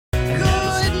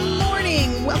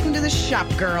the Shop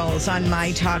Girls on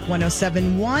My Talk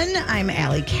 107.1. I'm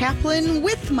Allie Kaplan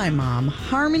with my mom,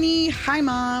 Harmony. Hi,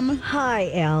 Mom.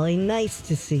 Hi, Allie. Nice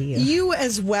to see you. You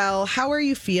as well. How are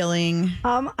you feeling?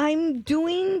 I'm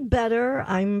doing better.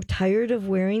 I'm tired of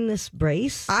wearing this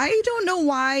brace. I don't know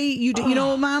why you do. You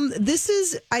know, Mom,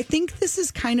 I think this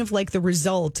is kind of like the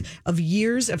result of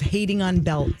years of hating on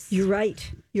belts. You're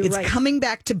right. It's coming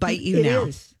back to bite you now. It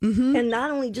is. Mm-hmm. And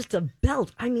not only just a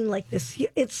belt. I mean, like this.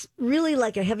 It's really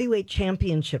like a heavyweight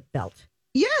championship belt.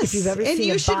 Yes, if you've ever and seen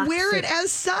you a should boxer. wear it as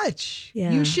such.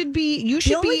 Yeah. You should be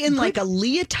in like a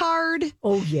leotard.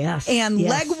 Oh yes, and yes.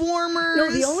 leg warmers.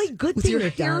 No, the only good with thing your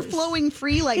it hair does, flowing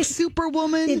free like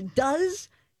Superwoman. It does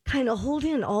kind of hold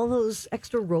in all those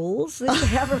extra rolls that you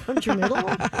have around your middle.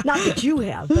 Not that you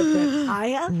have, but that I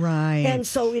have. Right, and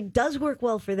so it does work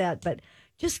well for that. But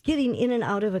just getting in and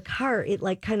out of a car, it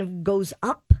like kind of goes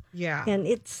up. Yeah. And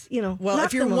it's, well,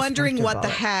 if you're wondering what the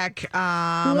heck,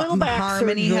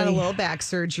 Harmony had a little back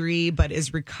surgery, but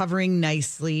is recovering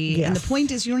nicely. Yes. And the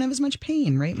point is you don't have as much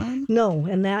pain, right, Mom? No,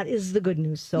 and that is the good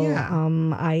news. So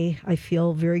I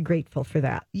feel very grateful for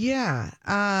that. Yeah.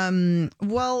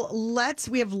 Well,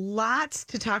 we have lots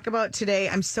to talk about today.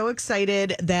 I'm so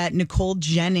excited that Nicole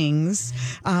Jennings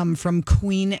from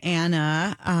Queen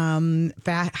Anna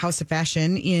House of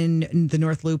Fashion in the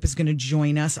North Loop is going to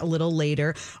join us a little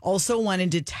later. Also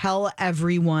wanted to tell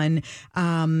everyone,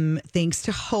 thanks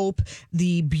to Hope,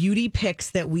 the beauty pics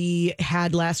that we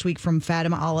had last week from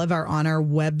Fatima Olive are on our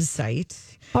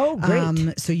website. Oh,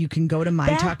 great. So you can go to My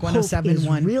Talk Hope 107.1.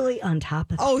 is really on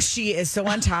top of it. Oh, she is so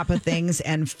on top of things.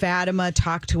 And Fatima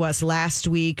talked to us last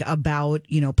week about,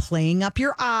 playing up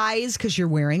your eyes because you're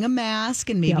wearing a mask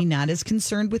and maybe not as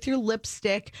concerned with your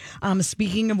lipstick.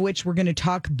 Speaking of which, we're going to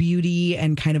talk beauty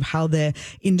and kind of how the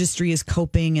industry is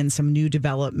coping and some new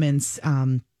developments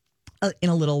in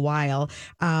a little while.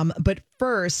 But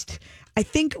first, I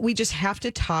think we just have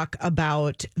to talk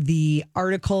about the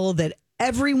article that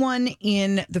everyone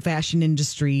in the fashion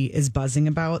industry is buzzing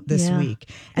about this week.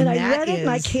 And I read it and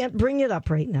I can't bring it up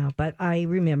right now, but I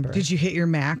remember. Did you hit your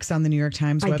max on the New York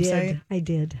Times website? I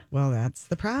did. Well, that's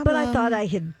the problem. But I thought I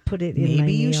had put it in Maybe my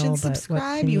you mail, should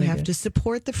subscribe. You have to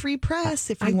support the free press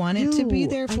if you want it to be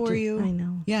there for you. I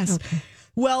know. Yes. Okay.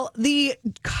 Well, the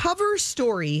cover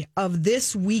story of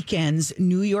this weekend's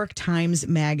New York Times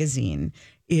Magazine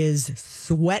is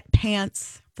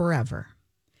Sweatpants Forever.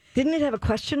 Didn't it have a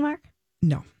question mark?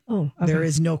 No. Oh, okay. There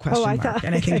is no question mark.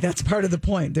 And I think that's part of the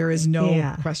point. There is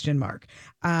no question mark.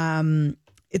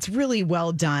 It's really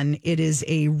well done. It is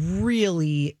a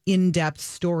really in-depth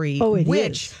story. Oh, it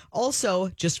which is. Also,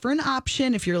 just for an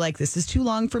option, if you're like, this is too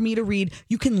long for me to read,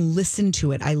 you can listen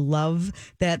to it. I love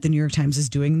that the New York Times is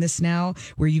doing this now,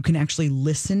 where you can actually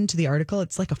listen to the article.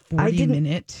 It's like a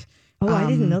 40-minute I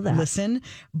didn't know that. listen.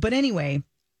 But anyway,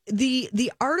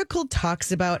 the article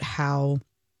talks about how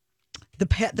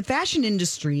the fashion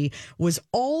industry was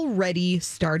already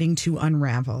starting to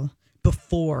unravel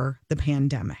before the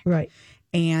pandemic. Right.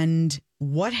 And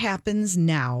what happens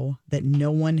now that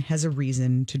no one has a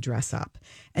reason to dress up?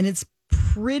 And it's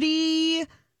pretty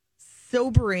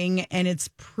sobering and it's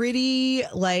pretty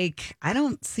I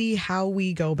don't see how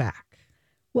we go back.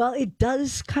 Well, it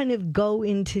does kind of go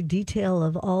into detail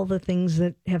of all the things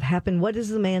that have happened. What is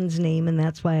the man's name? And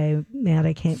that's why I'm mad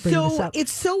I can't bring this up.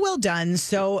 It's so well done.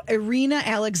 So Irina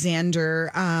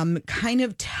Alexander kind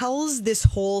of tells this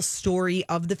whole story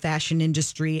of the fashion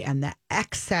industry and the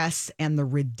excess and the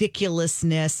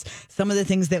ridiculousness, some of the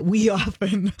things that we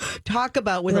often talk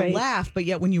about with a laugh, but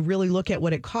yet when you really look at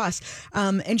what it costs.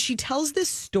 And she tells this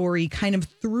story kind of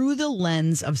through the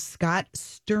lens of Scott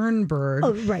Sternberg,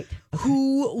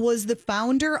 who was the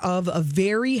founder of a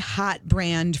very hot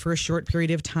brand for a short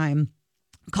period of time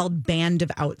called Band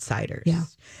of Outsiders. Yeah.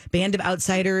 Band of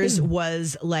Outsiders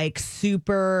was like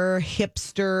super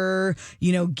hipster,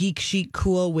 geek chic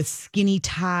cool with skinny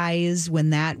ties when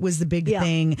that was the big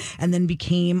thing, and then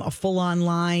became a full-on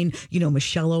line.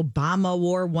 Michelle Obama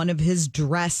wore one of his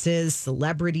dresses.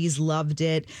 Celebrities loved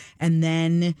it. And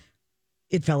then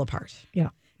it fell apart. Yeah.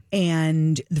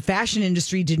 And the fashion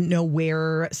industry didn't know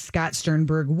where Scott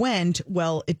Sternberg went.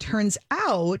 Well, it turns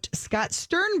out Scott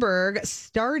Sternberg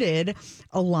started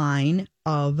a line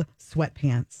of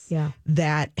sweatpants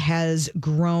that has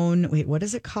grown. Wait, what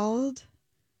is it called?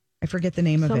 I forget the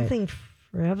name of it. Something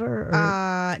Forever?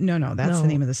 No, that's the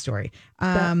name of the story.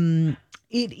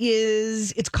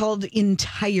 It's called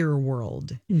Entire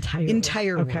World.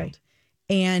 Entire World.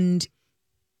 And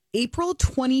April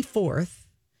 24th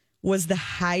was the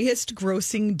highest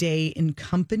grossing day in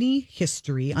company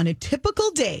history. On a typical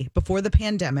day before the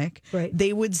pandemic,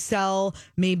 they would sell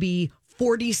maybe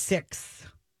 46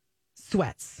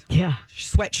 sweats. Yeah.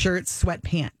 Sweatshirts,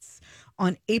 sweatpants.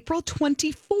 On April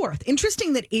 24th,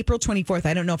 interesting that April 24th,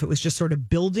 I don't know if it was just sort of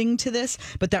building to this,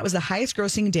 but that was the highest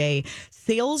grossing day.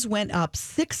 Sales went up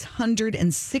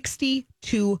 662%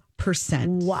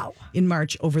 Wow. in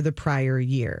March over the prior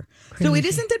year. So it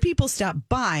isn't that people stop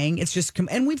buying. It's just,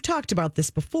 and we've talked about this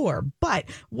before, but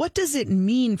what does it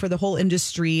mean for the whole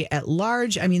industry at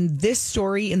large? I mean, this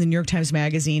story in the New York Times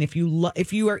Magazine, if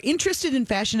you are interested in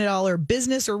fashion at all or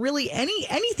business or really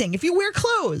anything, if you wear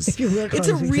clothes, it's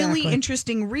a really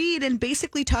interesting read and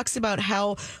basically talks about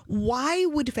why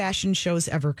would fashion shows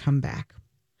ever come back?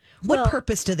 What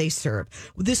purpose do they serve?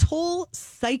 This whole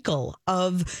cycle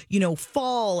of,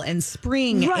 fall and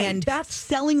spring and that's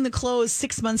selling the clothes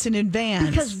 6 months in advance.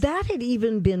 Because that had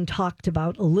even been talked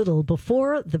about a little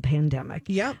before the pandemic.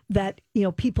 Yep. That,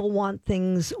 people want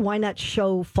things. Why not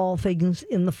show fall things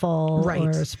in the fall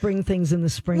or spring things in the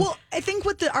spring? Well, I think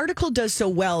what the article does so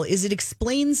well is it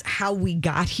explains how we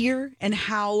got here and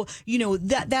how,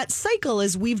 that cycle,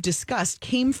 as we've discussed,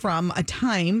 came from a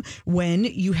time when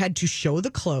you had to show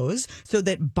the clothes so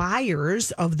that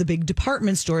buyers of the big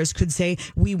department stores could say,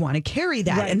 we want to carry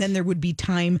that. And then there would be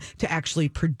time to actually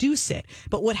produce it.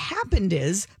 But what happened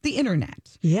is the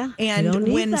internet. Yeah.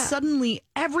 And when suddenly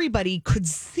everybody could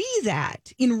see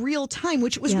that in real time,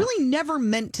 which was really never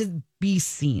meant to be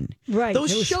seen. Right.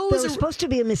 Those shows there was supposed to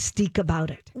be a mystique about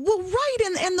it. Well, right.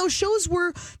 And those shows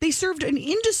they served an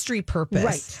industry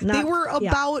purpose. Right. They were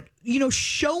about,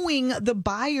 showing the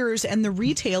buyers and the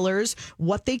retailers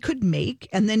what they could make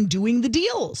and then doing the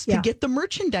deals to get the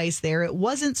merchandise there. It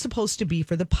wasn't supposed to be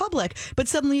for the public, but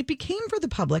suddenly it became for the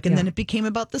public. And then it became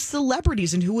about the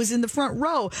celebrities and who was in the front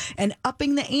row and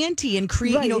upping the ante and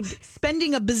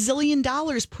spending $1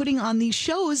 bazillion putting on these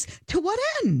shows to what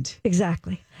end?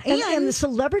 Exactly. And the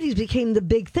celebrities became the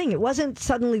big thing. It wasn't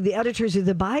suddenly the editors or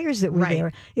the buyers that were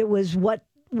there. It was what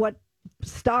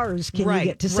stars can you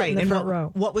get to sit in the front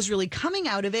row. What was really coming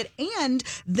out of it. And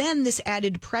then this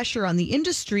added pressure on the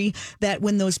industry that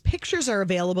when those pictures are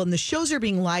available and the shows are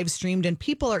being live streamed and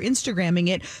people are Instagramming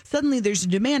it, suddenly there's a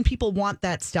demand. People want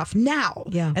that stuff now.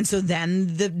 Yeah. And so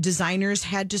then the designers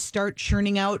had to start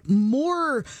churning out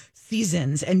more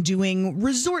seasons and doing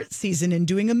resort season and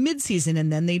doing a mid-season.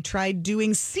 And then they tried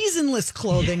doing seasonless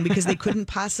clothing because they couldn't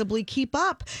possibly keep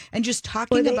up. And just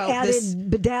talking about this.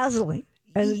 Bedazzling.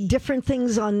 And different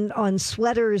things on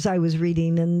sweaters I was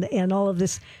reading and all of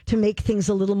this to make things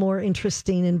a little more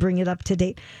interesting and bring it up to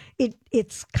date.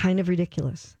 It's kind of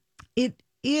ridiculous. It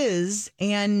is.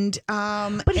 And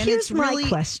but here's my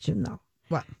question, though.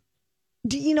 What?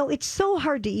 It's so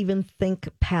hard to even think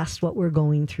past what we're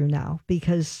going through now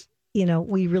because,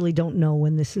 we really don't know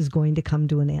when this is going to come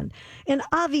to an end. And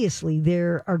obviously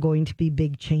there are going to be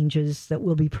big changes that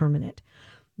will be permanent.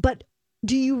 But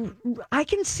I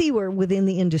can see where within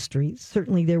the industry,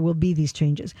 certainly there will be these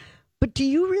changes. But do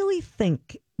you really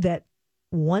think that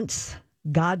once,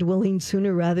 God willing,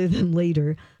 sooner rather than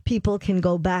later, people can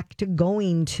go back to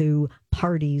going to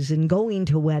parties and going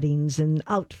to weddings and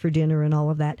out for dinner and all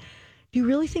of that? Do you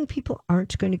really think people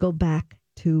aren't going to go back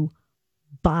to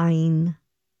buying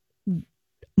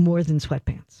more than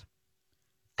sweatpants?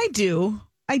 I do.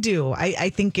 I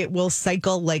think it will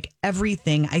cycle like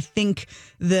everything. I think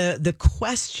the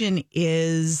question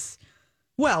is,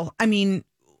 the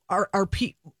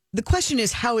question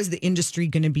is, how is the industry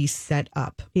going to be set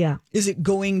up? Yeah. Is it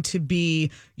going to be,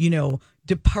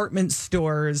 department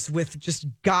stores with just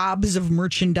gobs of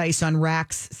merchandise on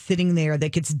racks sitting there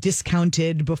that gets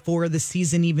discounted before the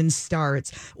season even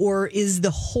starts? Or is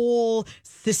the whole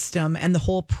system and the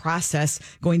whole process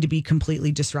going to be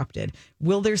completely disrupted?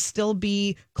 Will there still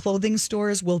be clothing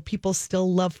stores? Will people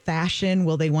still love fashion?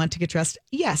 Will they want to get dressed?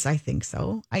 Yes, I think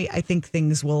so. I think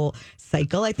things will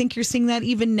cycle. I think you're seeing that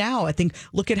even now. I think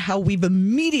look at how we've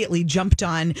immediately jumped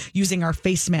on using our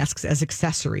face masks as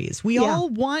accessories. We all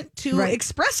want to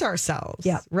express ourselves,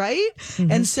 right?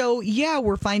 Mm-hmm. And so,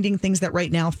 we're finding things that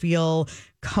right now feel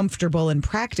comfortable and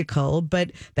practical,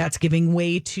 but that's giving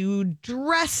way to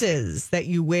dresses that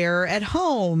you wear at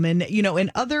home and,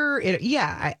 and other,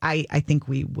 I think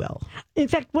we will. In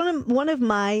fact, one of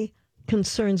my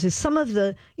concerns is some of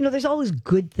the, there's always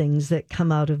good things that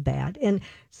come out of bad. And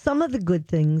some of the good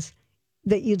things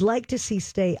that you'd like to see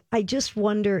stay, I just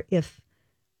wonder if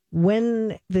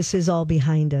when this is all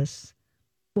behind us,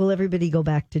 will everybody go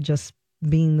back to just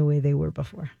being the way they were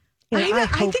before? I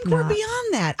think we're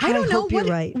beyond that. I don't know. You're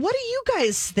right. What do you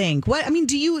guys think?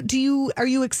 Are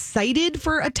you excited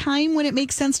for a time when it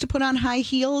makes sense to put on high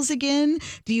heels again?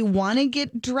 Do you want to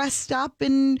get dressed up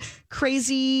in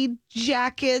crazy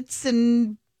jackets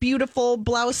and beautiful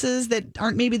blouses that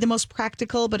aren't maybe the most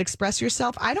practical, but express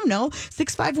yourself? I don't know.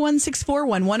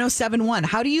 651-641-1071.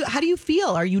 How do you feel?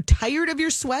 Are you tired of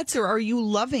your sweats or are you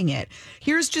loving it?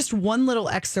 Here's just one little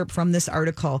excerpt from this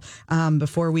article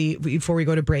before we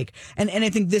go to break. And I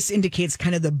think this indicates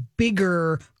kind of the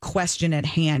bigger question at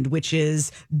hand, which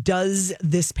is, does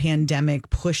this pandemic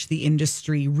push the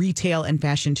industry, retail and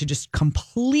fashion, to just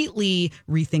completely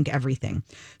rethink everything?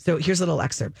 So here's a little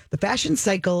excerpt. The fashion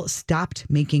cycle stopped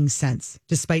making sense.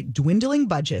 Despite dwindling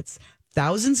budgets,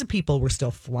 thousands of people were still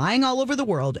flying all over the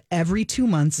world every 2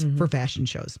 months for fashion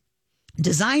shows.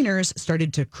 Designers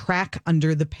started to crack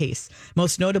under the pace,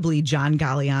 most notably John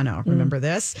Galliano. Remember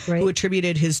this? Right. Who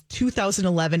attributed his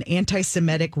 2011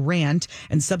 anti-Semitic rant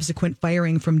and subsequent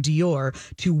firing from Dior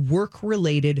to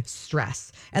work-related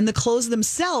stress. And the clothes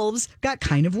themselves got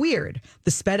kind of weird.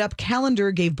 The sped-up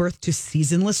calendar gave birth to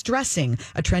seasonless dressing,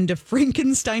 a trend of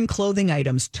Frankenstein clothing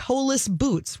items, toeless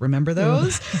boots. Remember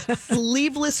those?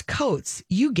 Sleeveless coats.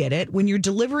 You get it. When you're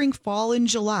delivering fall in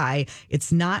July,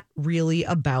 it's not really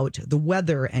about the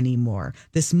weather anymore.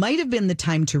 This might have been the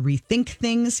time to rethink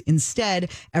things.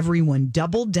 Instead, everyone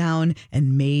doubled down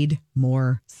and made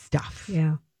more stuff.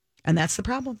 Yeah. And that's the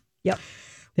problem. Yep.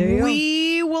 There you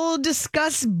We will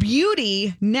discuss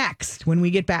beauty next when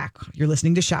we get back. You're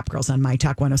listening to Shop Girls on My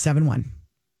Talk 1071.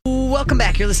 Welcome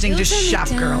back. You're listening to Shop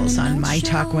Girls on My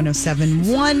Talk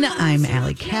 1071. I'm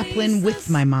Allie Kaplan with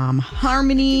my mom,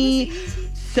 Harmony.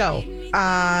 So,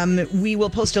 we will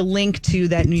post a link to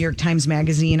that New York Times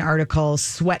Magazine article,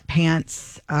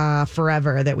 Sweatpants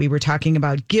Forever, that we were talking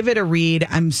about. Give it a read.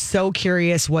 I'm so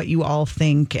curious what you all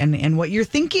think and what you're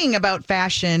thinking about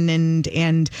fashion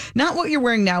and not what you're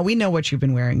wearing now. We know what you've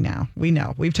been wearing now. We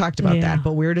know. We've talked about that.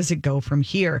 But where does it go from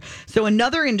here? So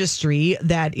another industry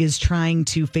that is trying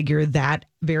to figure that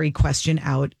very question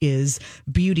out is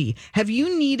beauty. Have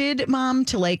you needed, Mom,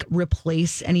 to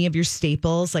replace any of your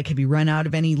staples? Have you run out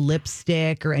of any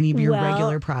lipstick or any of your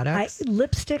regular products?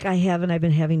 Lipstick I haven't. I've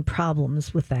been having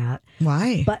problems with that.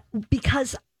 Why? But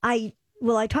because I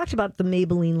talked about the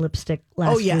Maybelline lipstick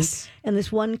last week. And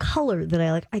this one color that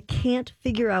I like, I can't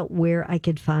figure out where I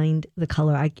could find the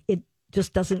color. It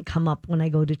just doesn't come up when I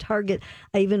go to Target.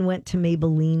 I even went to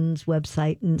Maybelline's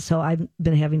website, and so I've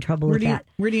been having trouble with that.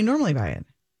 Where do you normally buy it?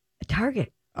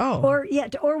 Target. Oh.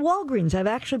 Or Walgreens. I've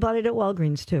actually bought it at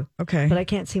Walgreens too. Okay. But I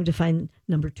can't seem to find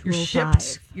number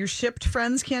 205. Your shipped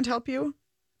friends can't help you?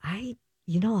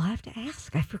 I'll have to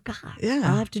ask. I forgot. Yeah.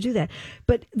 I'll have to do that.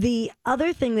 But the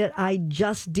other thing that I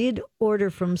just did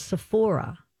order from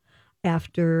Sephora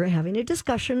after having a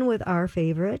discussion with our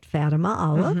favorite Fatima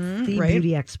Olive, the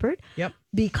beauty expert. Yep.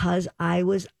 Because I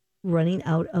was running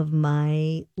out of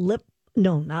my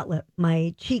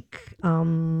my cheek,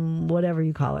 whatever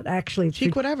you call it. Actually, it's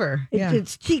cheek whatever.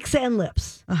 It's cheeks and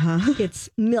lips. It's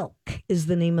Milk is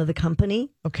the name of the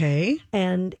company. Okay.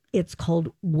 And it's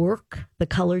called Work, the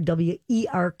color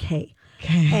WERK.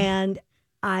 Okay. And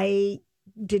I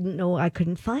didn't know, I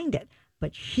couldn't find it.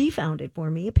 But she found it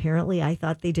for me. Apparently, I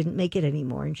thought they didn't make it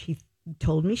anymore. And she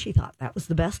told me she thought that was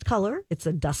the best color. It's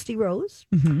a dusty rose.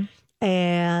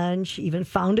 And she even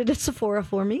found it at Sephora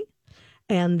for me.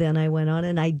 And then I went on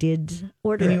and I did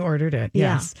order it. And you ordered it,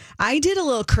 yes. Yeah. I did a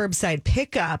little curbside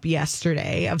pickup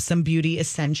yesterday of some beauty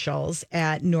essentials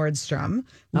at Nordstrom.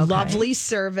 Okay. Lovely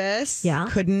service. Yeah.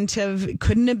 Couldn't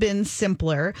have been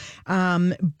simpler.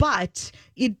 But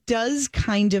it does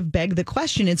kind of beg the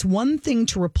question. It's one thing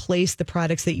to replace the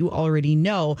products that you already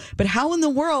know, but how in the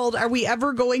world are we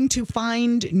ever going to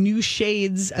find new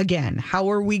shades again? How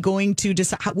are we going to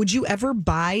decide? Would you ever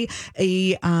buy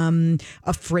a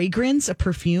fragrance, a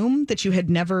perfume that you had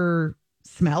never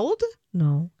smelled?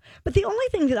 No. But the only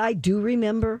thing that I do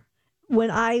remember when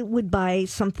I would buy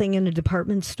something in a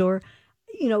department store,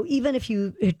 even if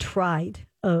you had tried,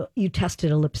 you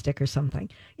tested a lipstick or something,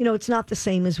 it's not the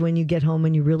same as when you get home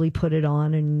and you really put it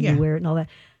on and you wear it and all that.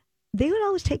 They would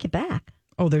always take it back.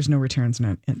 Oh, there's no returns.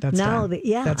 No, that's now. Done.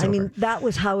 That's over. That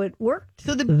was how it worked.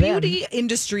 So the beauty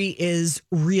industry is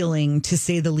reeling, to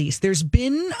say the least. There's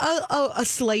been a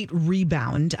slight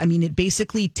rebound. I mean, it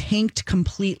basically tanked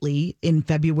completely in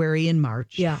February and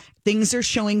March. Yeah. Things are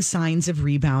showing signs of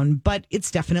rebound, but it's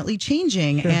definitely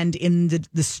changing. Sure. And in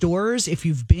the stores, if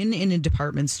you've been in a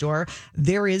department store,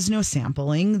 there is no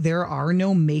sampling. There are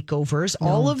no makeovers. No.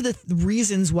 All of the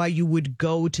reasons why you would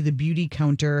go to the beauty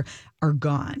counter are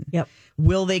gone. Yep.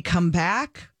 Will they come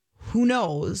back? Who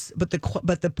knows? But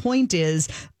the point is,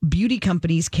 beauty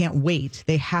companies can't wait.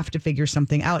 They have to figure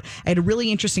something out. I had a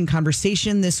really interesting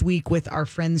conversation this week with our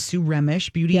friend Sue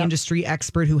Remish, beauty industry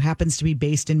expert who happens to be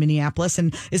based in Minneapolis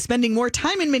and is spending more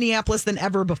time in Minneapolis than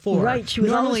ever before. Right. She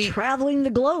was normally traveling the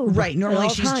globe. Right. Normally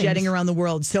she's times. jetting around the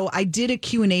world. So I did a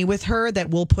Q&A with her that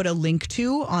we'll put a link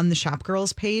to on the Shop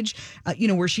Girls page,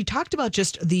 where she talked about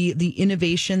just the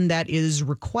innovation that is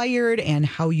required and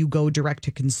how you go direct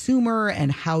to consumer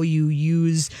and how you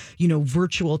use,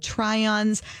 virtual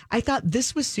try-ons. I thought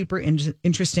this was super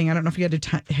interesting. I don't know if you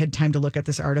had time to look at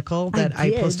this article that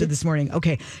I posted this morning.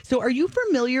 Okay. So are you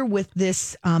familiar with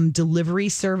this delivery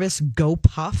service,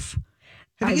 GoPuff?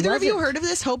 Have either of you heard of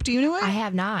this? Hope, do you know it? I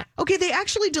have not. Okay, they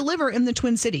actually deliver in the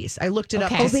Twin Cities. I looked it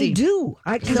up. Oh, they do?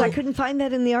 Because I couldn't find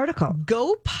that in the article.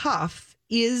 GoPuff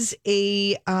is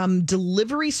a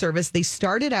delivery service. They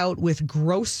started out with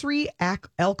grocery,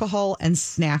 alcohol, and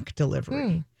snack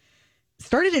delivery.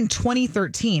 Started in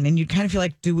 2013, and you kind of feel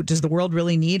like, does the world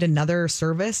really need another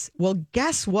service? Well,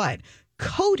 guess what?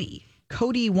 Coty,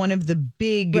 one of the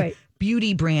big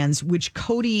beauty brands, which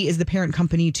Coty is the parent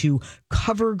company to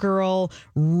CoverGirl,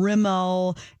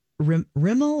 Rimmel.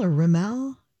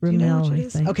 Rimmel, I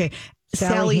think. Okay.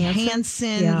 Sally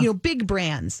Hansen, big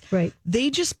brands. Right.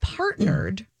 They just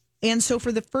partnered. And so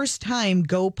for the first time,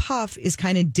 GoPuff is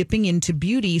kind of dipping into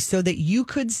beauty so that you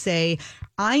could say,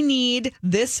 I need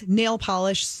this nail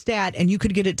polish stat, and you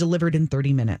could get it delivered in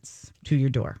 30 minutes to your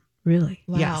door. Really?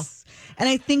 Wow. Yes. And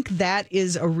I think that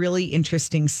is a really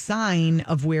interesting sign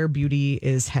of where beauty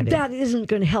is headed. That isn't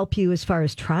going to help you as far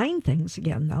as trying things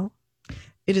again, though.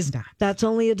 It is not. That's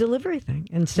only a delivery thing.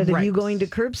 Instead of you going to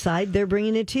curbside, they're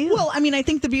bringing it to you. Well, I mean, I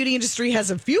think the beauty industry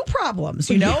has a few problems,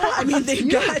 I mean, they've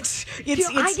got...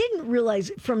 I didn't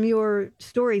realize from your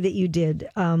story that you did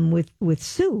with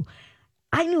Sue,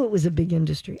 I knew it was a big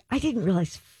industry. I didn't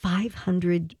realize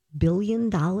 $500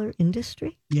 billion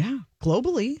industry. Yeah,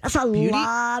 globally. That's a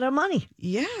lot of money.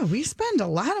 Yeah, we spend a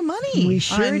lot of money. We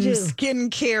sure on do.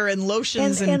 Skincare and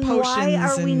lotions and potions. Why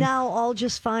are we now all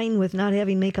just fine with not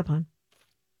having makeup on?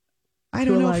 I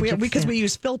don't know if because we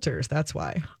use filters. That's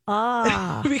why.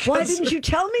 Why didn't you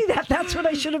tell me that? That's what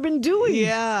I should have been doing.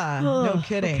 Yeah, no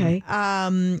kidding. Okay.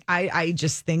 I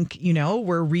just think,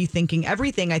 we're rethinking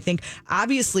everything. I think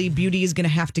obviously beauty is going to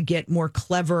have to get more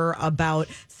clever about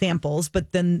samples,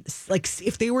 but then like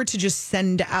if they were to just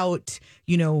send out,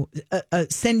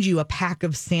 send you a pack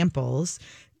of samples,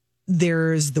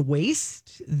 there's the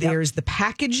waste, there's the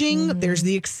packaging, there's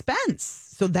the expense.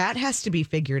 So that has to be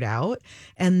figured out.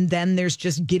 And then there's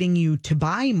just getting you to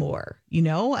buy more,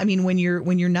 I mean, when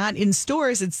you're not in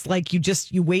stores, it's like you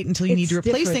wait until you need to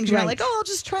replace things. You're not like, I'll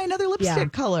just try another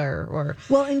lipstick color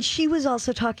Well, and she was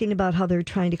also talking about how they're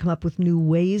trying to come up with new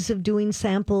ways of doing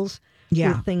samples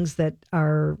with things that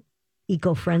are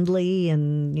eco-friendly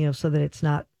and, so that it's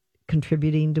not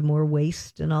contributing to more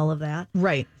waste and all of that.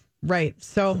 Right.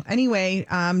 So anyway,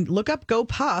 look up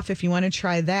GoPuff if you want to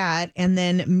try that. And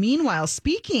then meanwhile,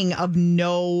 speaking of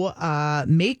no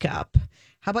makeup,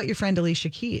 how about your friend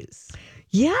Alicia Keys?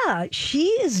 Yeah, she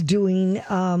is doing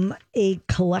a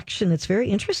collection that's very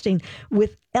interesting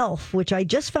with e.l.f., which I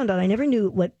just found out. I never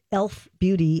knew what e.l.f.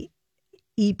 Beauty,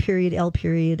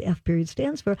 E.L.F.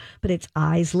 stands for, but it's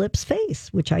eyes, lips, face,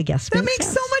 which I guess that makes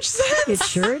sense. so much sense. It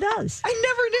sure does. I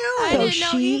never knew. I didn't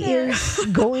know she either. is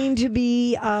going to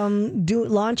be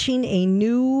launching a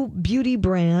new beauty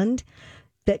brand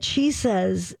that she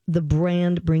says the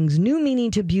brand brings new meaning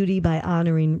to beauty by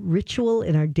honoring ritual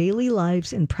in our daily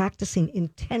lives and practicing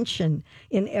intention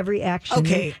in every action.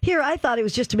 Okay. And here, I thought it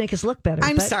was just to make us look better.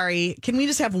 I'm sorry. Can we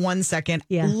just have 1 second?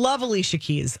 Yeah. Love Alicia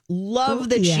Keys. Love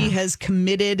that she has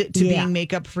committed to being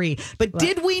makeup free. But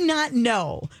did we not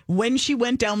know when she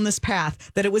went down this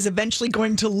path that it was eventually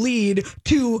going to lead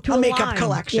to a makeup line.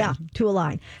 collection? Yeah, to a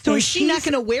line. So And is she not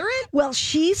going to wear it? Well,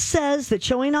 she says that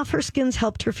showing off her skin's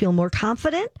helped her feel more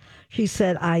confident. She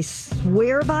said, I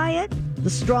swear by it. The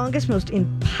strongest, most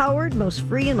empowered, most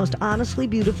free, and most honestly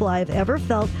beautiful I have ever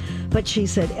felt. But she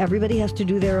said, everybody has to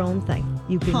do their own thing.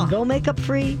 You can go makeup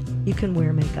free. You can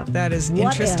wear makeup. That is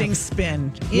interesting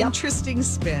spin. Yep. Interesting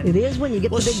spin. It is when you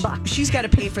get the big bucks. She's got to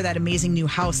pay for that amazing new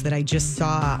house that I just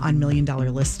saw on $1 Million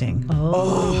Listing.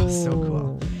 Oh, so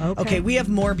cool. Okay, we have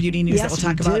more beauty news that we'll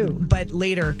talk about, but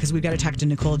later because we've got to talk to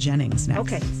Nicole Jennings next.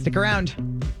 Okay. Stick around.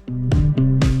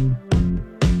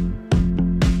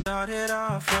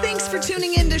 Thanks for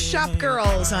tuning in to Shop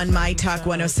Girls on My Talk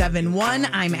 107.1.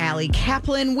 I'm Allie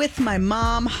Kaplan with my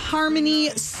mom, Harmony.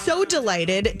 So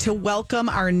delighted to welcome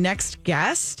our next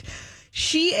guest.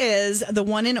 She is the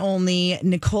one and only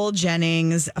Nicole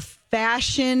Jennings,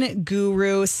 fashion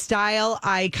guru, style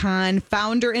icon,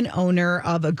 founder and owner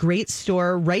of a great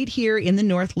store right here in the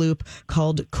North Loop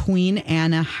called Queen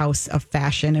Anna House of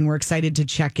Fashion. And we're excited to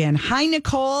check in. Hi,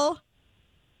 Nicole.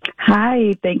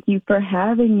 Hi, thank you for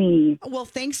having me. Well,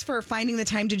 thanks for finding the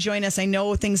time to join us. I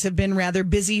know things have been rather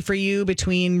busy for you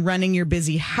between running your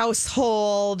busy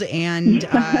household and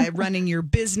running your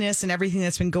business and everything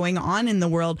that's been going on in the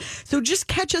world. So just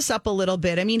catch us up a little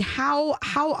bit. I mean, how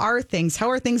are things?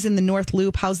 How are things in the North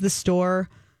Loop? How's the store?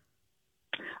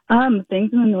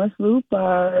 Things in the North Loop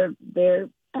they're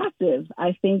active.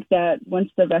 I think that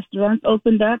once the restaurants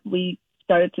opened up, we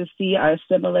started to see our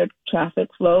similar traffic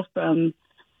flow from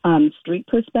street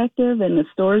perspective, and the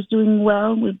store's doing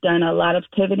well. We've done a lot of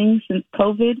pivoting since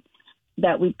COVID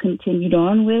that we've continued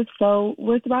on with, so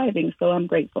we're thriving, so I'm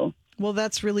grateful. Well,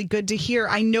 that's really good to hear.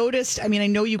 I noticed, I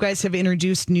know you guys have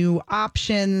introduced new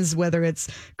options, whether it's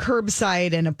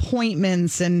curbside and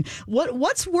appointments, and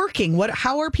what's working?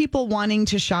 How are people wanting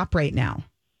to shop right now?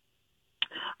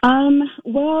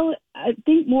 Well, I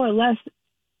think more or less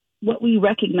what we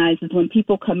recognize is when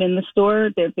people come in the store,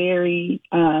 they're very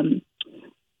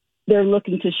they're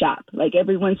looking to shop. Like,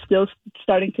 everyone's still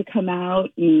starting to come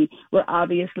out, and we're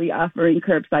obviously offering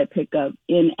curbside pickup,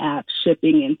 in-app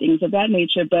shipping, and things of that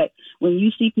nature. But when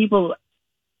you see people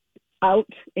out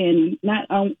and not,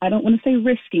 I don't want to say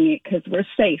risking it because we're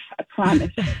safe, I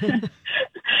promise.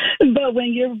 But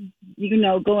when you're,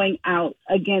 going out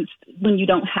against when you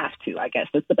don't have to, I guess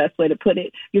that's the best way to put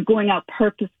it. You're going out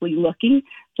purposely looking.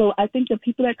 So I think the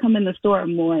people that come in the store are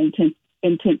more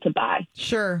intent to buy.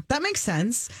 Sure, that makes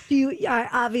sense.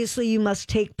 Obviously you must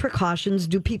take precautions.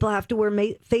 Do people have to wear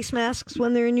face masks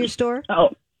when they're in your store? Oh,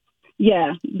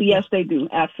 yeah. Yes, they do.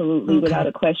 Absolutely. Okay. Without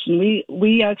a question.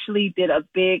 We actually did a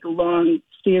big, long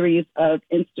series of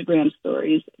Instagram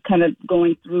stories kind of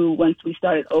going through once we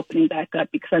started opening back up,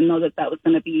 because I know that was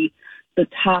going to be the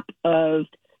top of,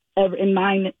 in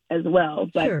mine as well,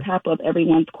 but sure, top of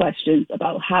everyone's questions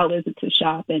about how is it to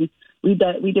shop. And we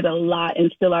did a lot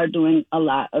and still are doing a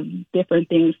lot of different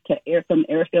things, from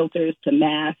air filters to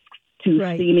masks to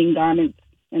steaming garments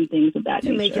and things of that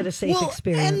nature. To make it a safe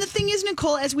experience. And the thing is,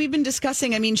 Nicole, as we've been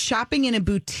discussing, shopping in a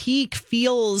boutique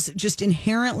feels just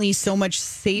inherently so much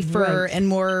safer and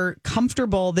more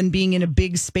comfortable than being in a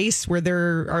big space where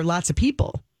there are lots of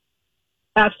people.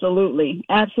 Absolutely.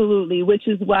 Absolutely. Which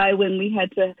is why when we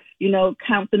had to,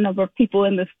 count the number of people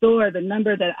in the store, the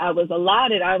number that I was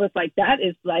allotted, I was like, that's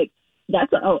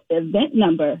an event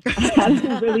number. I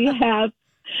don't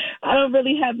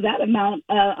really have that amount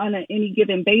on any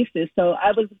given basis. So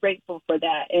I was grateful for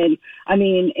that. And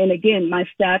and again, my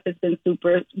staff has been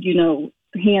super,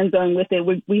 hands-on with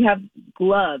it. We have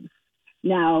gloves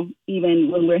now, even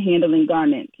when we're handling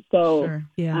garments. So, sure.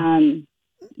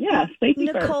 Yeah. Safety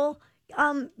Nicole,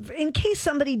 in case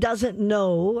somebody doesn't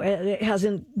know,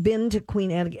 hasn't been to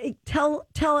Queen Anne, tell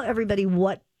everybody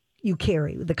what you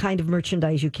carry, the kind of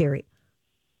merchandise you carry.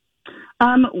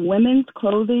 Women's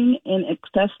clothing and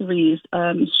accessories,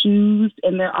 shoes,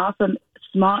 and they're also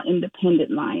small independent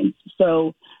lines.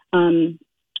 So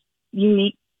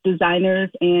unique designers,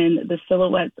 and the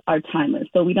silhouettes are timeless.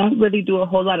 So we don't really do a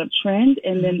whole lot of trend,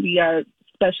 and then we are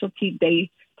specialty day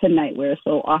to nightwear,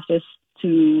 so office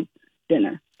to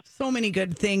dinner. So many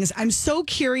good things. I'm so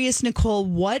curious, Nicole,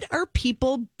 what are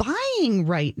people buying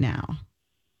right now?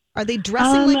 Are they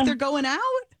dressing like they're going out?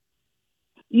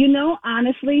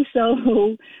 Honestly,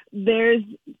 so there's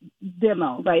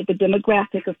right? The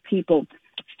demographic of people.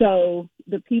 So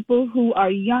the people who are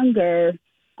younger,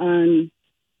 in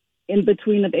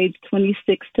between of age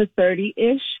 26 to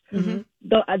 30-ish,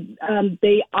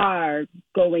 they are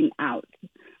going out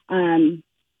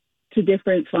to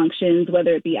different functions,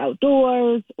 whether it be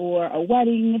outdoors or a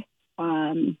wedding,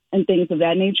 and things of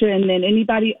that nature. And then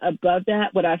anybody above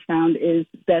that, what I found is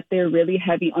that they're really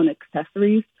heavy on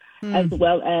accessories, as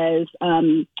well as,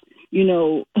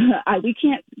 we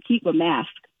can't keep a mask,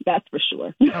 that's for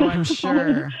sure. Oh, I'm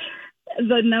sure.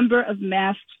 The number of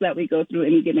masks that we go through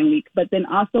any given week, but then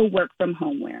also work from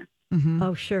home wear. Mm-hmm.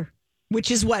 Oh, sure.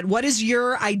 Which is what is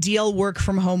your ideal work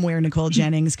from home wear, Nicole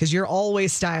Jennings? Because you're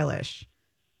always stylish.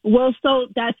 Well, so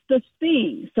that's the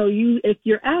thing. So if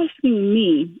you're asking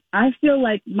me, I feel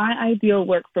like my ideal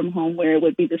work from home wear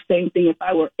would be the same thing if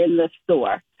I were in the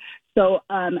store. So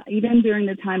even during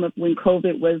the time of when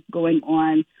COVID was going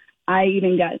on, I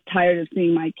even got tired of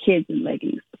seeing my kids in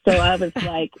leggings. So I was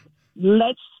like,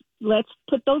 let's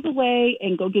put those away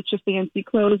and go get your fancy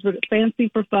clothes. We're fancy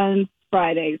for fun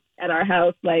Fridays at our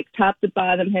house, like top to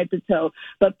bottom, head to toe.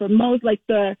 But for most, like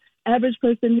the average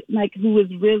person, like who is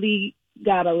really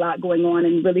got a lot going on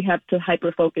and really have to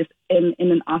hyper focus in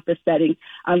an office setting.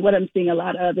 What I'm seeing a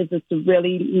lot of is just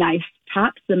really nice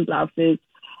tops and blouses,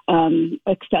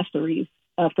 accessories,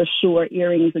 for sure,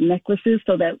 earrings and necklaces,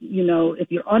 so that,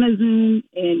 if you're on a Zoom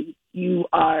and you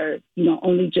are,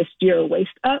 only just your waist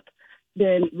up,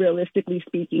 then realistically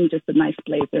speaking, just a nice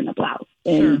blazer and a blouse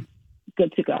and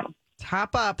good to go.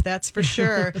 Top up, that's for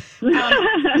sure.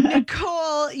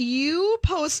 Nicole, you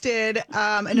posted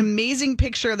an amazing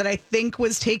picture that I think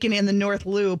was taken in the North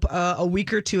Loop a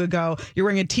week or two ago. You're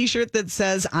wearing a T-shirt that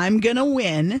says, "I'm gonna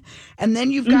win." And then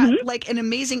you've got like an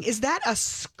amazing, is that a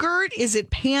skirt? Is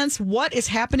it pants? What is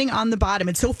happening on the bottom?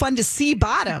 It's so fun to see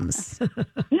bottoms.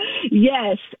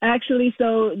 Yes, actually.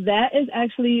 So that is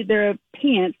actually their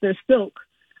pants. They're silk.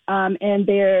 And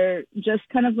they're just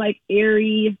kind of like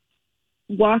airy,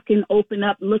 walk and open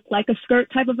up, look like a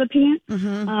skirt type of a pant.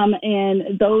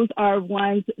 And those are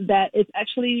ones that it's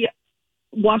actually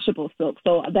washable silk.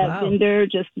 So that vendor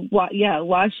just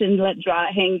wash and let dry,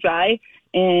 hang dry.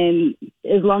 And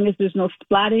as long as there's no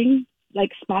splatting,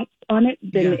 like spots on it,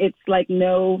 then it's like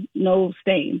no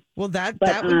stain. Well,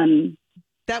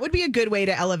 that would be a good way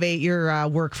to elevate your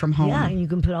work from home. Yeah, and you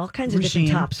can put all kinds of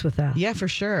different tops with that. Yeah, for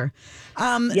sure.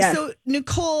 So,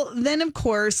 Nicole, then, of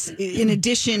course, in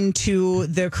addition to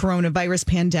the coronavirus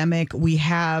pandemic, we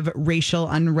have racial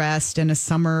unrest and a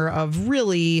summer of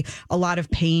really a lot of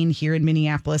pain here in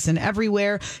Minneapolis and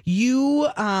everywhere. You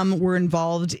were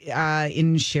involved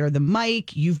in Share the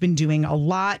Mic. You've been doing a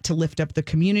lot to lift up the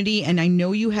community. And I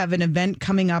know you have an event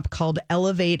coming up called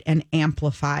Elevate and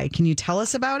Amplify. Can you tell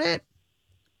us about it?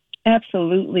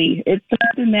 Absolutely. It's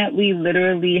something that we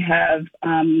literally have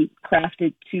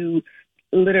crafted to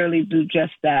literally do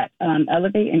just that,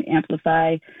 elevate and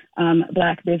amplify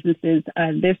Black businesses.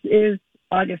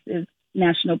 August is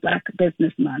National Black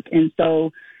Business Month. And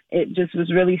so it just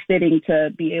was really fitting to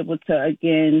be able to,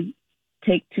 again,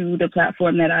 take to the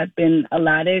platform that I've been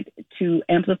allotted to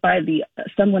amplify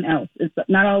someone else. It's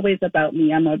not always about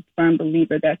me. I'm a firm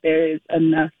believer that there is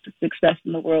enough success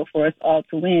in the world for us all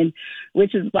to win,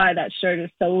 which is why that shirt is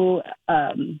so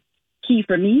key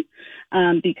for me,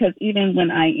 because even when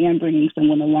I am bringing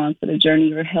someone along for the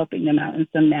journey or helping them out in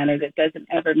some manner, that doesn't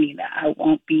ever mean that I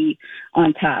won't be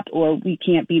on top or we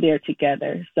can't be there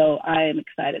together. So I am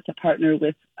excited to partner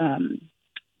with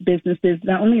businesses,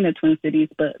 not only in the Twin Cities,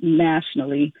 but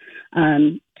nationally,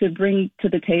 to bring to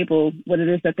the table what it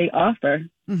is that they offer.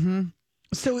 Mm-hmm.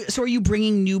 So are you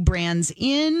bringing new brands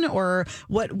in, or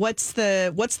what's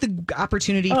the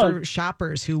opportunity for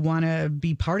shoppers who want to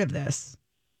be part of this?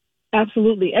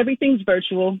 Absolutely. Everything's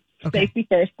virtual. Okay. Safety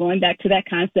first, going back to that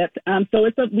concept. So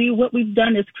what we've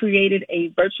done is created a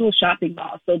virtual shopping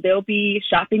mall. So there'll be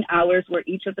shopping hours where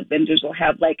each of the vendors will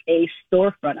have like a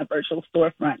storefront, a virtual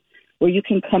storefront, where you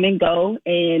can come and go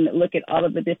and look at all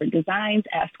of the different designs,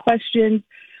 ask questions.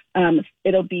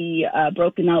 It'll be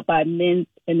broken out by men's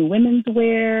and women's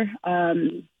wear,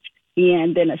 and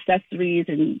then accessories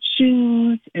and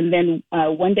shoes. And then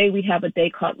one day we have a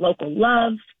day called Local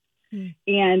Love.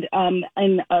 And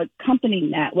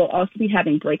accompanying that, we'll also be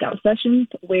having breakout sessions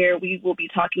where we will be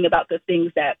talking about the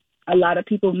things that a lot of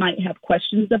people might have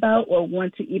questions about or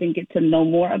want to even get to know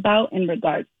more about in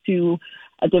regards to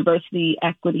diversity,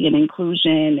 equity, and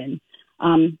inclusion,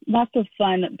 and lots of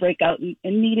fun breakout and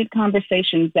needed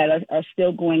conversations that are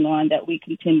still going on that we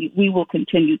will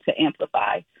continue to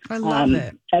amplify. I love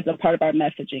it. As a part of our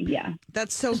messaging. Yeah.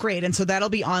 That's so great. And so that'll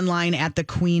be online at the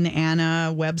Queen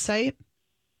Anna website?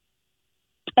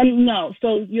 No,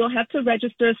 so you'll have to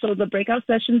register. So the breakout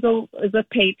sessions is a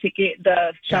paid ticket.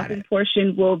 The shopping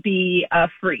portion will be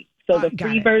free. So the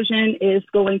free version is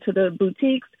going to the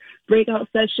boutiques. Breakout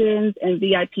sessions and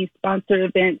VIP sponsor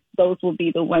events, those will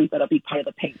be the ones that'll be part of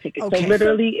the paid ticket. Okay. So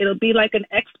literally, it'll be like an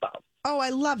expo. Oh,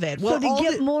 I love it. Well, so to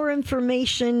get more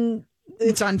information,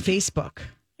 it's on Facebook.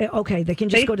 Okay, they can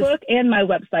just Facebook go to and my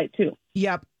website too.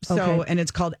 Yep. So, and it's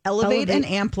called Elevate and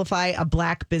Amplify a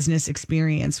Black Business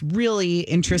Experience. Really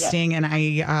interesting, and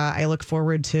I look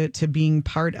forward to being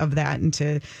part of that and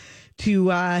to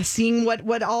seeing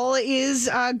what all is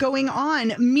going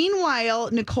on.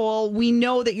 Meanwhile, Nicole, we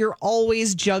know that you're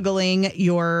always juggling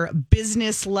your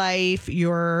business life,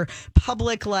 your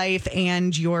public life,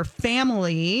 and your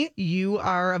family. You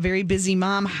are a very busy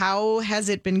mom. How has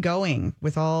it been going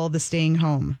with all the staying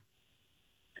home?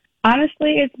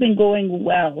 Honestly, it's been going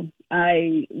well.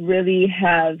 I really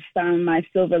have found my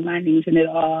silver linings in it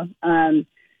all.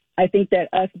 I think that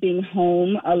us being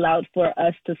home allowed for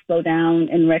us to slow down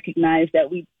and recognize that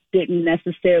we didn't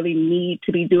necessarily need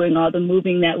to be doing all the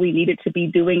moving that we needed to be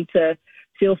doing to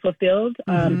feel fulfilled.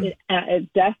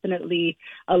 It definitely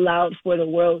allowed for the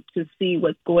world to see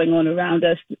what's going on around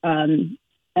us. And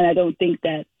I don't think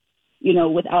that,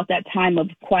 without that time of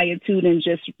quietude and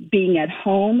just being at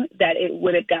home, that it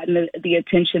would have gotten the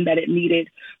attention that it needed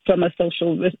from a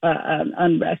social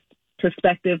unrest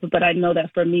perspective. But I know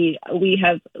that for me, we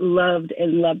have loved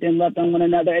on one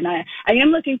another. And I am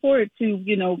looking forward to,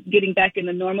 getting back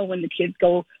into normal when the kids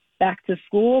go back to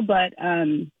school. But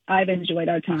I've enjoyed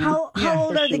our time. How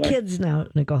old are the kids now,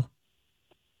 Nicole?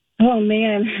 Oh,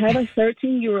 man, I have a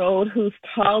 13-year-old who's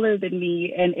taller than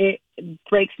me, and it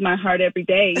breaks my heart every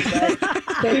day. But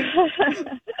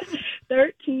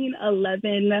 13,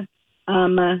 11,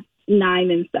 9,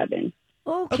 and 7.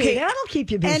 Okay, that'll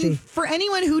keep you busy. And for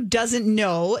anyone who doesn't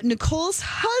know, Nicole's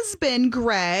husband,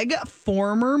 Greg,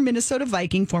 former Minnesota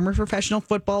Viking, former professional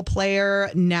football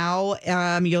player. Now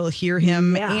you'll hear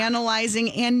him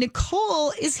analyzing. And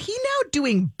Nicole, is he now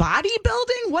doing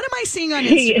bodybuilding? What am I seeing on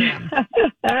Instagram?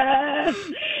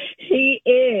 He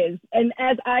is. And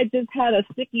as I just had a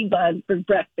sticky bun for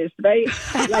breakfast, right?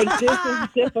 Like, this is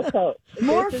difficult.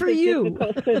 More this for is a you.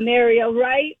 difficult scenario,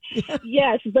 right?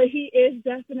 Yes, but he is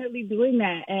definitely doing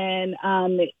that. And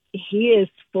he is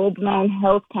full-blown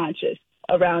health conscious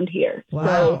around here.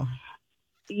 Wow.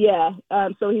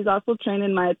 So he's also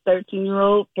training my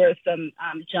 13-year-old for some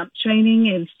jump training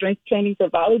and strength training for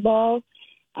volleyball.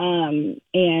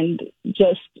 And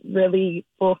just really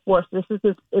full force.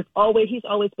 He's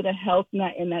always been a health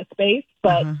nut in that space,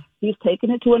 but he's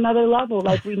taken it to another level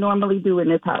like we normally do in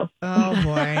this house. Oh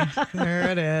boy, there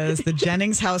it is. The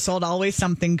Jennings household, always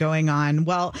something going on.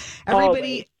 Well,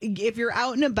 everybody, if you're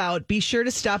out and about, be sure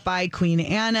to stop by Queen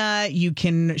Anna. You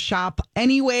can shop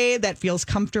any way that feels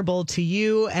comfortable to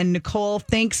you. And Nicole,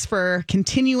 thanks for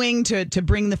continuing to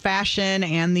bring the fashion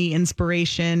and the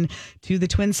inspiration to the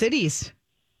Twin Cities.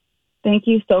 Thank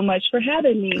you so much for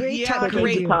having me. Great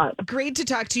to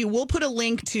talk to you. We'll put a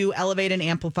link to Elevate and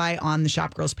Amplify on the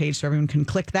Shop Girls page so everyone can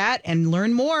click that and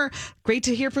learn more. Great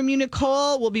to hear from you,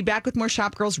 Nicole. We'll be back with more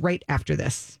Shop Girls right after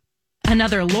this.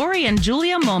 Another Lori and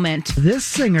Julia moment. This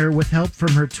singer, with help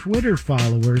from her Twitter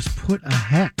followers, put a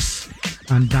hex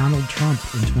on Donald Trump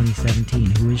in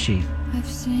 2017. Who is she? I've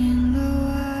seen the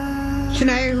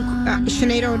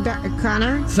Sinead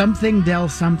O'Connor? Something Del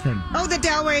something. Oh, the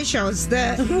Del Rey shows.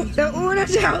 The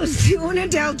Una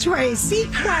Del Trace. Be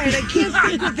quiet. I can't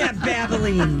think with that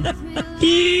babbling.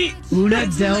 Una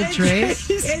Del Trace?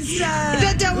 It's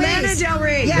the Del Rey. Lana Del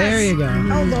Rey. Yes. There you go.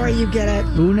 Oh, Lori, you get it.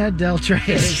 Una Del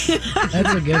Trace.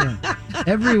 That's a good one.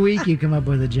 Every week you come up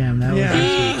with a gem. That was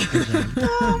actually a good.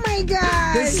 Oh, my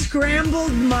God. The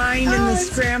scrambled mind and the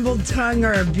scrambled tongue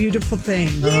are a beautiful thing.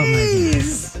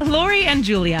 Yes. Lori and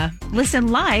Julia. Listen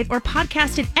live or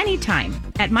podcast at any time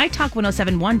at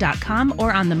mytalk1071.com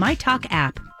or on the MyTalk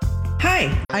app.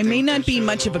 Hi. I may not be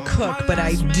much of a cook, but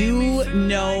I do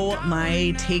know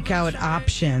my takeout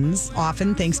options,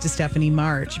 often thanks to Stephanie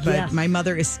March. But my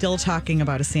mother is still talking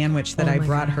about a sandwich that I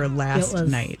brought her last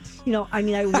night.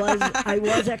 I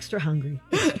was extra hungry.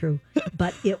 It's true.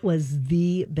 But it was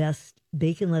the best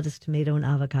bacon, lettuce, tomato, and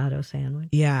avocado sandwich.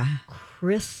 Yeah.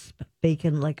 Crisp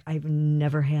bacon like I've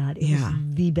never had. It was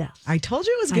the best. I told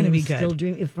you it was going to be good. Still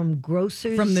dreaming from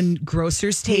the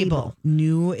grocer's table,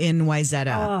 new in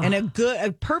Wayzata, and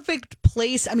a perfect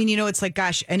place. I mean, it's like,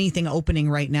 gosh, anything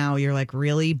opening right now, you're like,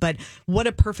 really? But what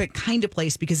a perfect kind of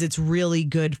place, because it's really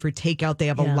good for takeout. They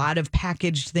have a lot of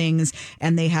packaged things,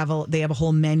 and they have a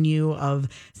whole menu of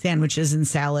sandwiches and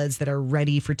salads that are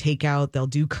ready for takeout. They'll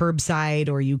do curbside,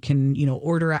 or you can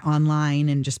order it online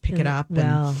and just pick it up.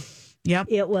 Yep.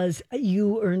 It was,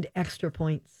 you earned extra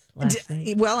points last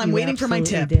night. Well, I'm waiting for my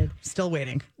tip. Still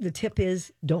waiting. The tip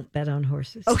is, don't bet on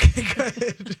horses. Okay,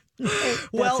 good.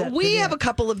 Well, we have a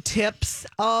couple of tips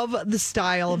of the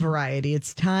style variety.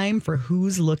 It's time for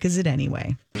Whose Look Is It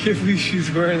Anyway? Can't believe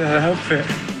she's wearing that outfit.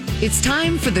 It's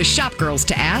time for the Shop Girls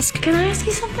to ask, Can I ask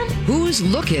you something? whose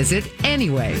look is it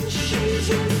anyway?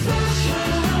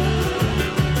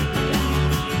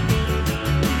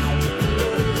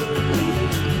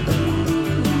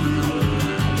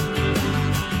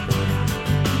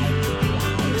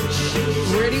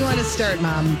 Where do you want to start,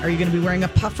 Mom? Are you going to be wearing a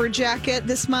puffer jacket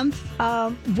this month?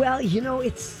 Well,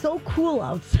 it's so cool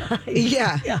outside.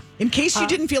 Yeah. In case you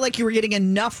didn't feel like you were getting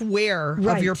enough wear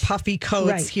of your puffy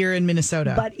coats here in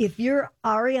Minnesota. But if you're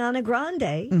Ariana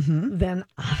Grande, then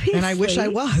obviously... And I wish I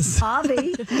was.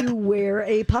 Avi, you wear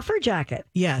a puffer jacket.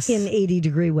 Yes. In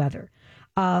 80-degree weather.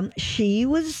 She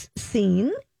was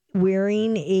seen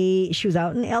wearing she was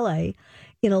out in L.A.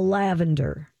 in a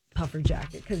lavender puffer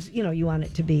jacket because, you want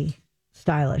it to be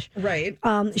stylish. Right.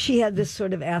 She had this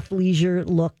sort of athleisure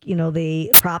look,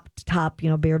 the cropped top,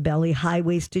 bare belly,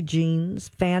 high-waisted jeans,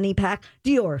 fanny pack,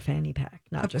 Dior fanny pack,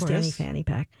 not just any fanny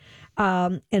pack,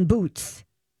 and boots.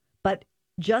 But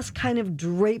just kind of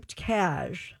draped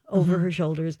cash over her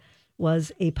shoulders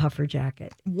was a puffer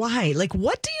jacket. Why? Like,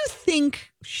 what do you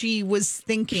think she was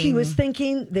thinking? She was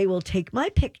thinking they will take my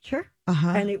picture.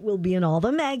 And it will be in all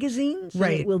the magazines.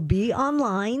 Right. And it will be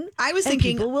online. I was and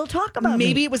thinking people will talk about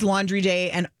maybe it was laundry day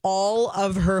and all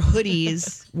of her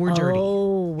hoodies were dirty.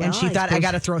 Oh, well, and she thought, I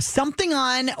got to throw something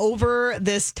on over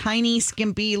this tiny,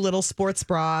 skimpy little sports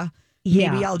bra.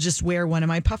 Yeah. Maybe I'll just wear one of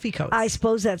my puffy coats. I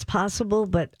suppose that's possible,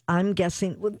 but I'm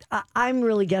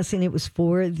really guessing it was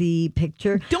for the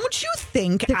picture. Don't you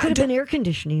think there could have been air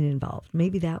conditioning involved?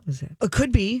 Maybe that was it.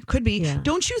 Could be. Yeah.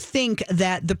 Don't you think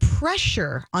that the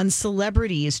pressure on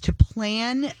celebrities to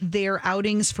plan their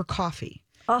outings for coffee,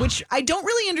 which I don't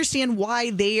really understand why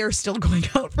they are still going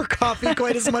out for coffee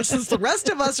quite as much as the rest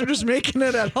of us are just making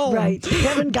it at home. Right. They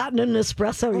haven't gotten an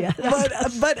espresso yet.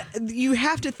 But you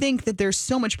have to think that there's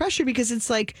so much pressure because it's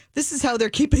like this is how they're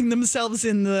keeping themselves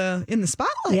in the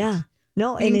spotlight. Yeah.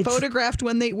 No, being and photographed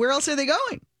where else are they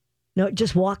going? No,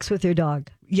 just walks with their dog.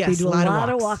 Yes, they do a lot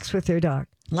of walks with their dog.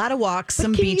 A lot of walks, But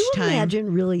some can beach you time.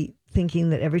 imagine really thinking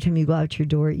that every time you go out your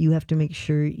door, you have to make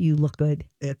sure you look good?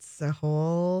 It's a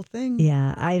whole thing.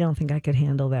 Yeah, I don't think I could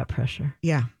handle that pressure.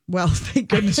 Yeah. Well, thank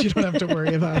goodness you don't have to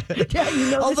worry about it.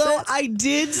 Yeah, Although I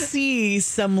did see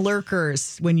some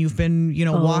lurkers when you've been,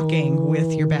 walking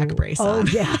with your back brace on.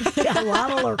 Yeah, a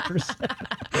lot of lurkers.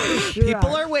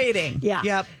 People are waiting. Yeah.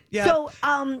 Yep. So,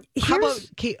 how about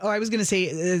Kate? Oh, I was going to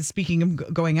say, speaking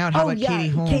of going out, how about Katie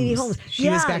Holmes? Katie Holmes. She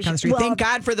was back on the street. Thank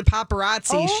God for the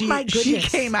paparazzi. Oh, my goodness. She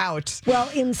came out. Well,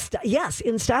 in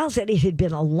Style said it had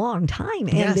been a long time,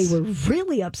 and they were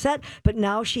really upset. But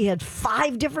now she had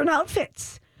 5 different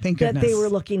outfits. Thank that goodness. they were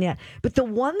looking at. But the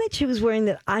one that she was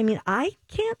wearing I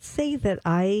can't say that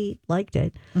I liked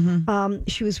it. Mm-hmm.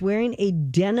 She was wearing a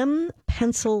denim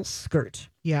pencil skirt.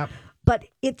 Yep. But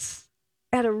it's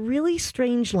at a really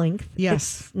strange length.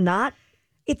 Yes.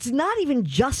 It's not even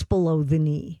just below the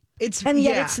knee.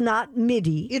 It's not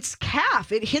midi. It's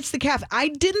calf. It hits the calf. I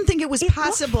didn't think it was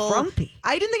possible. Frumpy.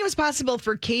 I didn't think it was possible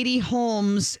for Katie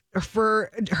Holmes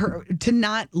for her to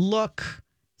not look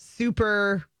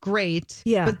super great.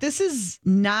 Yeah. But this is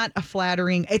not a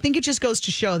flattering. I think it just goes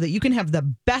to show that you can have the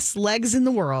best legs in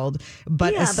the world,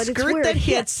 but a skirt that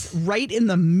hits right in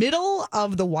the middle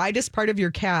of the widest part of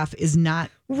your calf is not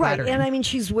flattering. And I mean,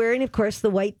 she's wearing, of course, the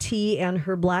white tee and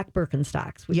her black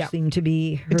Birkenstocks, which seem to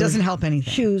be her it doesn't help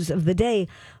anything. Shoes of the day.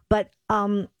 But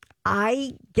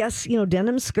I guess,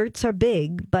 denim skirts are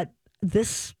big, but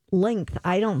this length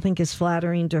I don't think is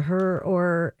flattering to her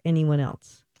or anyone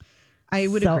else. I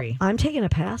would agree. I'm taking a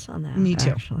pass on that. Me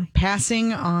too. Actually.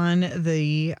 Passing on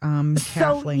the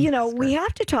calf length skirt. We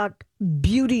have to talk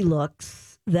beauty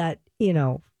looks that,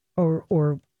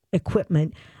 or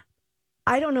equipment.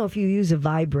 I don't know if you use a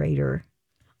vibrator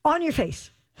on your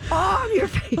face. On your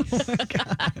face. Oh my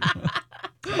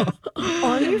God.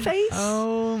 On your face.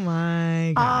 Oh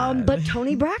my God. But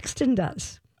Toni Braxton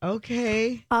does.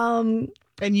 Okay. And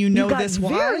you know this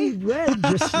why? Very red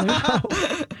just now.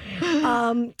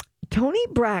 Toni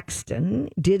Braxton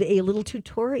did a little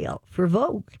tutorial for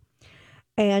Vogue,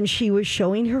 and she was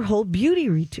showing her whole beauty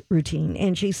routine.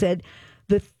 And she said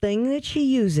the thing that she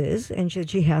uses, and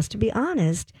she has to be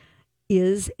honest,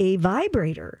 is a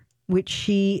vibrator, which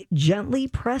she gently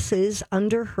presses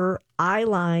under her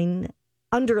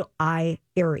under eye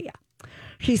area.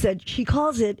 She said she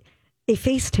calls it a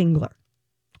face tingler.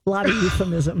 A lot of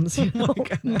euphemisms,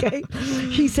 okay?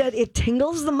 She said, it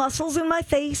tingles the muscles in my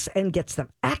face and gets them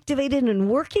activated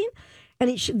and working.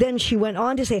 And then she went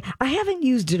on to say, I haven't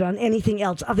used it on anything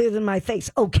else other than my face.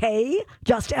 Okay,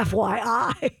 just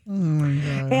FYI. Oh my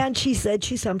God. And she said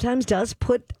she sometimes does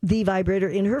put the vibrator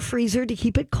in her freezer to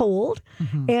keep it cold.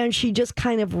 Mm-hmm. And she just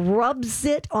kind of rubs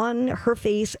it on her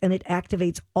face and it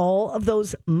activates all of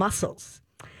those muscles.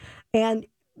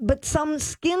 But some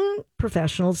skin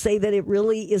professionals say that it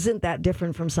really isn't that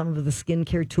different from some of the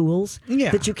skincare tools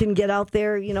that you can get out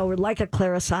there, like a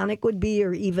Clarisonic would be,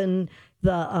 or even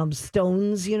the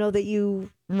stones, that you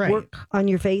work on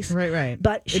your face. Right.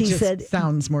 But she said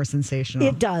sounds more sensational.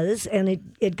 It does, and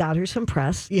it got her some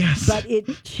press. Yes. But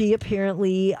she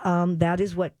apparently, that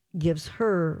is what gives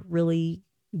her really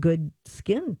good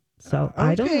skin. So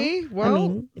I don't know.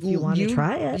 Well, if you want to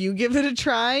try it, you give it a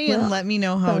try and let me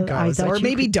know how it goes. Or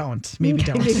maybe don't. Maybe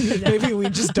don't. Maybe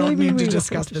we just don't need to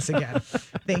discuss this again.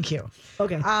 Thank you.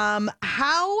 Okay.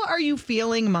 How are you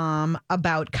feeling, Mom,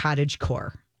 about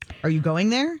cottagecore? Are you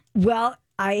going there? Well,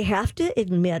 I have to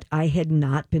admit, I had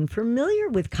not been familiar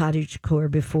with cottagecore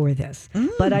before this,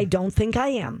 but I don't think I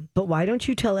am. But why don't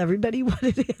you tell everybody what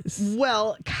it is?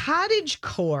 Well,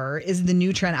 cottagecore is the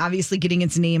new trend, obviously getting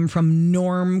its name from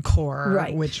normcore,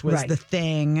 Right, which was right. the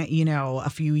thing, a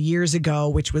few years ago,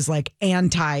 which was like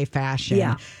anti-fashion.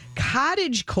 Yeah.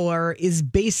 Cottagecore is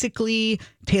basically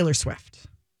Taylor Swift.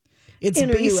 It's In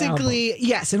her new basically,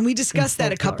 yes. And we discussed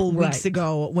that a couple folklore. weeks Right.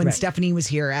 ago when Right. Stephanie was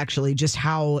here, actually, just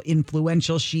how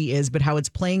influential she is, but how it's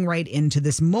playing right into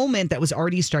this moment that was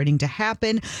already starting to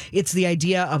happen. It's the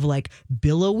idea of like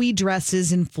billowy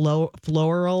dresses and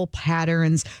floral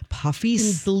patterns, puffy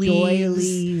sleeves.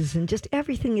 Doilies and just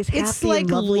everything is happy It's like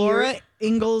and lovely. Laura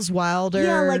Ingalls Wilder.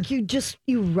 Yeah, like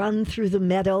you run through the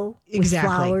meadow with Exactly.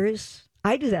 flowers.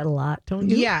 I do that a lot, don't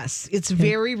you? Yes, it's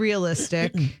very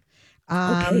realistic.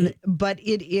 Okay. But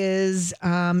it is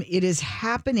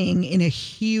happening in a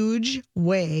huge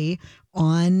way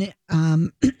on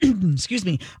excuse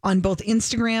me, on both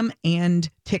Instagram and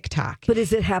TikTok. But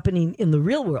is it happening in the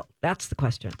real world? That's the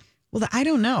question. Well, I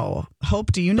don't know.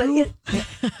 Hope, do you But know?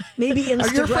 maybe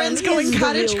Instagram Are your friends going is the real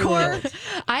cottagecore? world.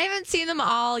 I haven't seen them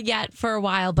all yet for a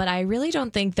while, but I really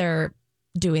don't think they're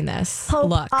doing this. Hope,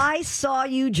 Look. I saw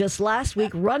you just last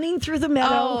week running through the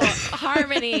meadow. Oh,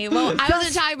 Harmony. Well, I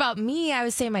wasn't talking about me. I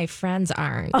was saying my friends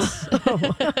aren't.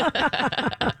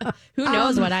 Who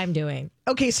knows what I'm doing?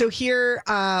 Okay, so here,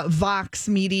 Vox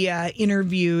Media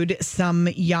interviewed some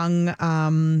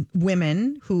young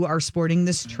women who are sporting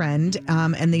this trend,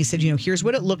 and they said, here's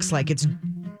what it looks like. It's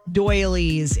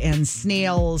doilies and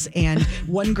snails, and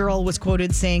one girl was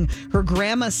quoted saying her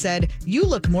grandma said, "You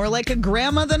look more like a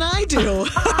grandma than I do."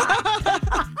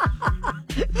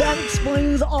 That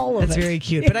explains all of That's it. very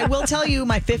cute. But I will tell you,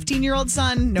 my 15-year-old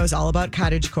son knows all about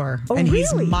cottagecore. Oh, and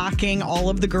he's really? mocking all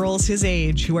of the girls his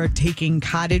age who are taking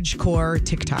cottagecore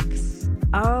TikToks.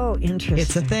 Oh, interesting.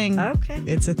 It's a thing. Okay.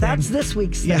 It's a thing. That's this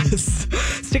week's thing. Yes.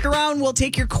 Stick around. We'll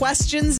take your questions